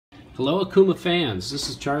Hello Akuma fans, this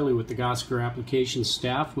is Charlie with the Gossamer Applications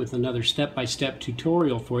staff with another step-by-step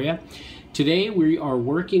tutorial for you. Today we are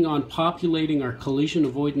working on populating our collision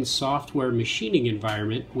avoidance software machining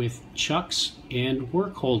environment with chucks and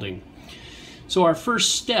work holding. So our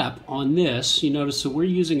first step on this, you notice that we're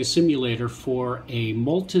using a simulator for a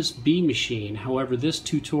Multus B machine. However, this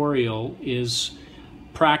tutorial is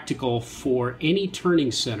practical for any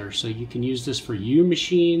turning center, so you can use this for U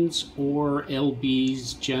machines or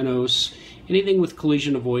LBs, Genos, anything with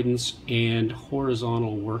collision avoidance and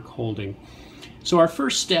horizontal work holding. So our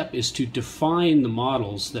first step is to define the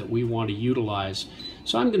models that we want to utilize.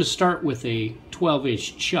 So I'm going to start with a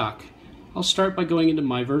 12-inch chuck. I'll start by going into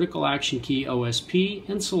my vertical action key OSP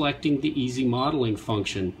and selecting the easy modeling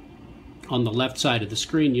function. On the left side of the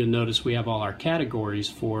screen, you'll notice we have all our categories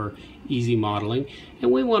for easy modeling, and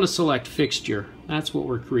we want to select fixture. That's what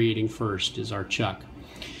we're creating first, is our chuck.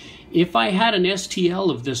 If I had an STL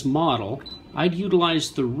of this model, I'd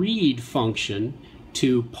utilize the read function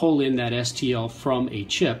to pull in that STL from a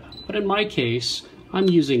chip, but in my case I'm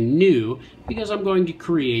using new because I'm going to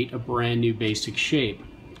create a brand new basic shape.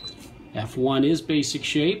 F1 is basic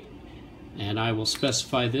shape, and I will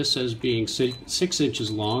specify this as being 6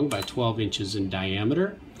 inches long by 12 inches in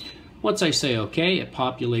diameter. Once I say OK, it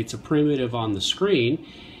populates a primitive on the screen,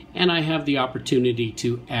 and I have the opportunity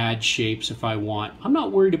to add shapes if I want. I'm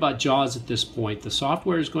not worried about jaws at this point. The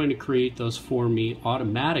software is going to create those for me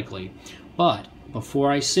automatically. But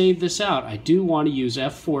before I save this out, I do want to use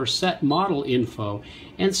F4 set model info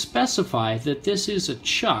and specify that this is a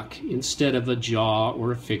chuck instead of a jaw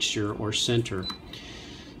or a fixture or center.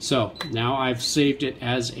 So now I've saved it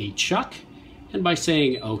as a chuck, and by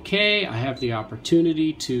saying OK, I have the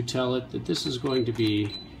opportunity to tell it that this is going to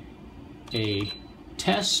be a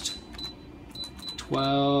test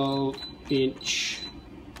 12-inch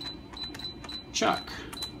chuck.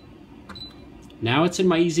 Now it's in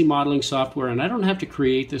my easy modeling software, and I don't have to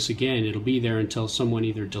create this again. It'll be there until someone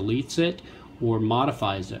either deletes it or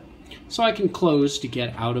modifies it. So I can close to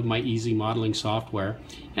get out of my easy modeling software,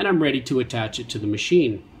 and I'm ready to attach it to the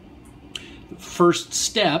machine. First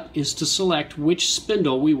step is to select which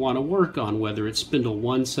spindle we want to work on, whether it's spindle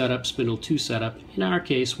 1 setup, spindle 2 setup. In our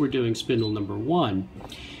case, we're doing spindle number 1.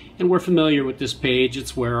 And we're familiar with this page.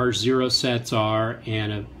 It's where our 0 sets are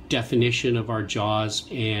and a definition of our jaws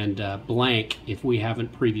and blank if we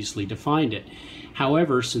haven't previously defined it.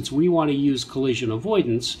 However, since we want to use collision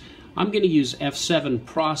avoidance, I'm going to use F7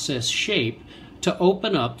 process shape to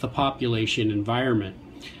open up the population environment.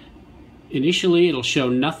 Initially, it'll show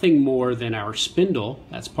nothing more than our spindle.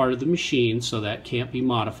 That's part of the machine, so that can't be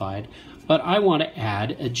modified. But I want to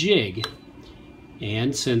add a jig.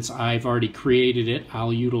 And since I've already created it,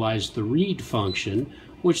 I'll utilize the read function,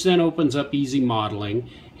 which then opens up easy modeling,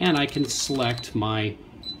 and I can select my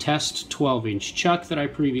test 12-inch chuck that I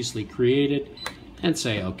previously created and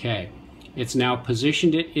say OK. It's now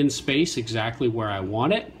positioned it in space exactly where I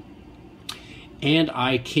want it, and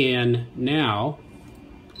I can now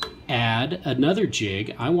add another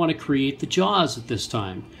jig. I want to create the jaws at this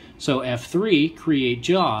time. So F3, create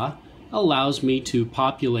jaw, allows me to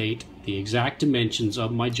populate the exact dimensions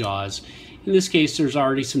of my jaws. In this case, there's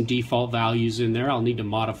already some default values in there. I'll need to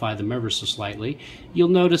modify them ever so slightly. You'll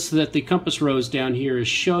notice that the compass rose down here is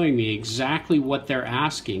showing me exactly what they're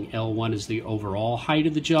asking. L1 is the overall height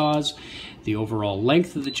of the jaws, the overall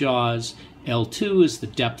length of the jaws. L2 is the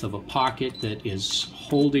depth of a pocket that is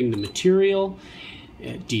holding the material.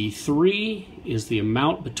 D3 is the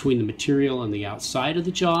amount between the material and the outside of the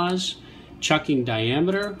jaws. Chucking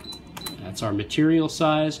diameter, that's our material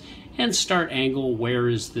size. And start angle, where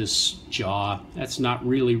is this jaw? That's not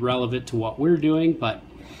really relevant to what we're doing,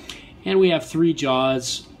 and we have 3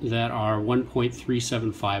 jaws that are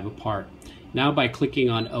 1.375 apart. Now by clicking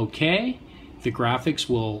on OK, the graphics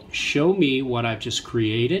will show me what I've just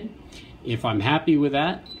created. If I'm happy with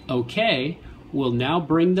that, OK, we'll now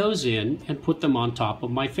bring those in and put them on top of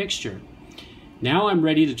my fixture. Now I'm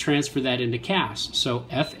ready to transfer that into CAS. So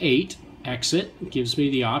F8, exit, gives me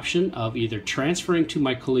the option of either transferring to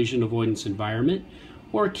my collision avoidance environment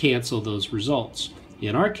or cancel those results.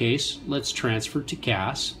 In our case, let's transfer to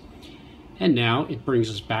CAS. And now it brings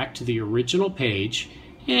us back to the original page.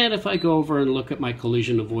 And if I go over and look at my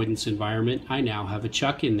collision avoidance environment, I now have a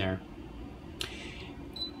chuck in there.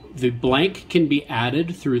 The blank can be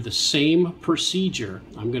added through the same procedure.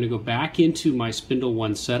 I'm going to go back into my spindle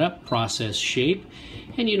 1 setup, process shape,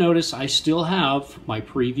 and you notice I still have my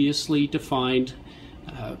previously defined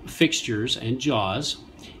fixtures and jaws,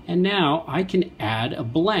 and now I can add a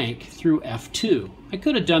blank through F2. I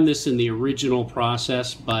could have done this in the original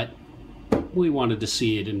process, but we wanted to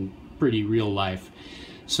see it in pretty real life.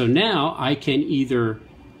 So now I can either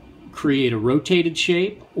create a rotated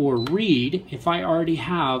shape or read if I already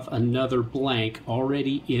have another blank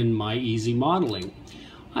already in my easy modeling.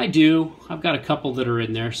 I do. I've got a couple that are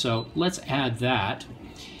in there, so let's add that.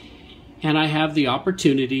 And I have the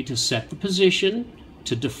opportunity to set the position,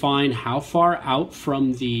 to define how far out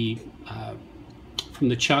from the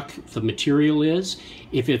chuck the material is.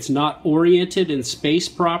 If it's not oriented in space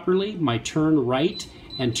properly, my turn right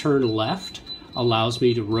and turn left allows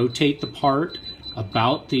me to rotate the part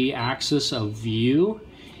about the axis of view,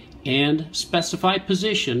 and specified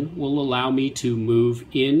position will allow me to move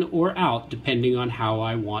in or out depending on how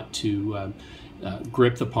I want to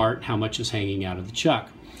grip the part, how much is hanging out of the chuck.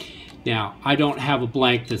 Now, I don't have a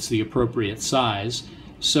blank that's the appropriate size,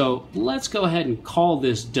 so let's go ahead and call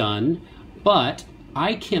this done, but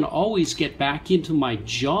I can always get back into my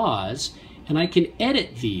JAWS and I can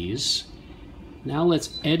edit these. Now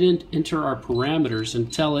let's enter our parameters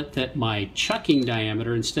and tell it that my chucking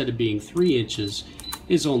diameter, instead of being 3 inches,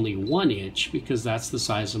 is only 1 inch because that's the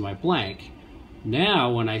size of my blank. Now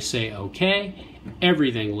when I say OK,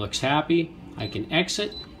 everything looks happy. I can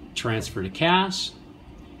exit, transfer to CAS,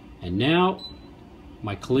 and now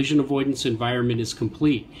my collision avoidance environment is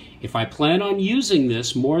complete. If I plan on using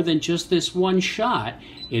this more than just this one shot,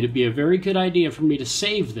 it'd be a very good idea for me to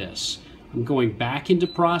save this. I'm going back into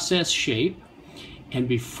process shape, and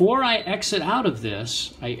before I exit out of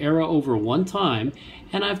this, I arrow over one time,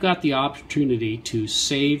 and I've got the opportunity to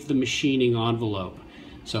save the machining envelope.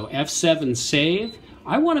 So F7 save.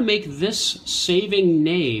 I want to make this saving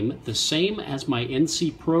name the same as my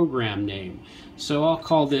NC program name. So I'll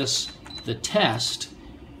call this the test.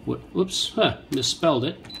 Whoops, misspelled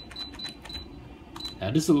it.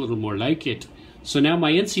 That is a little more like it. So now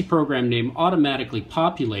my NC program name automatically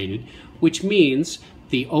populated, which means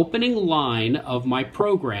the opening line of my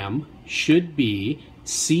program should be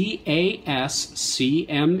CASCME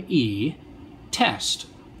test.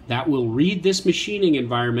 That will read this machining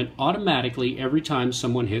environment automatically every time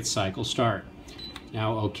someone hits cycle start.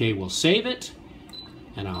 Now, OK, we'll save it,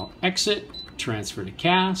 and I'll exit, transfer to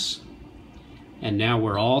CAS, and now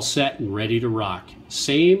we're all set and ready to rock.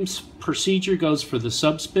 Same procedure goes for the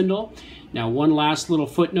sub spindle. Now, one last little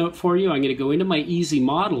footnote for you. I'm going to go into my easy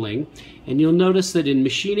modeling, and you'll notice that in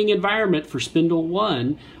machining environment for spindle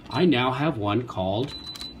 1, I now have one called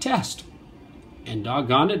test. And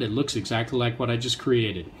doggone it, it looks exactly like what I just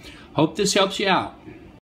created. Hope this helps you out.